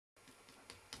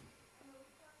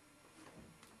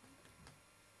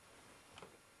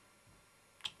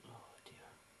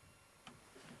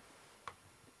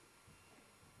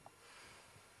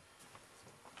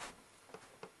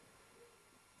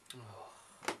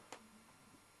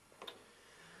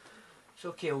It's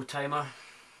okay, old timer.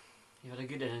 You've had a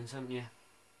good innings, haven't you?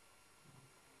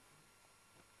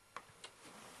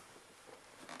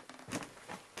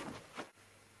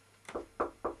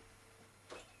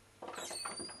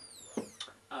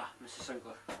 Ah, Mrs.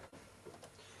 Sinclair.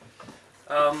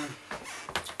 I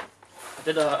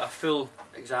did a full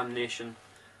examination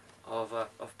of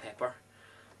Pepper,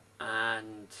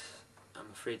 and I'm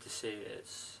afraid to say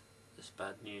it's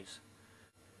bad news.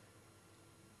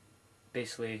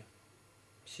 Basically,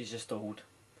 she's just old,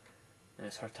 and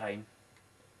it's her time.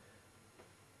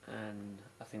 And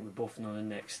I think we both know the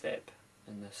next step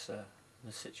in this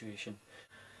situation.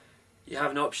 You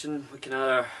have an option. We can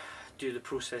either do the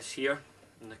process here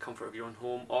in the comfort of your own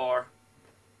home, or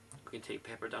we can take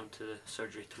Pepper down to the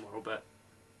surgery tomorrow, but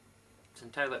it's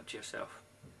entirely up to yourself.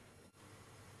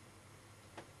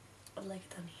 I'd like it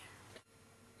done here.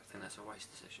 I think that's a wise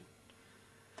decision.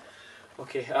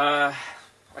 Okay, I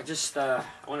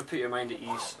want to put your mind at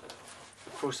ease.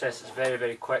 The process is very,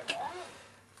 very quick,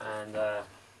 and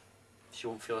she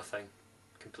won't feel a thing.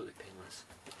 Completely painless.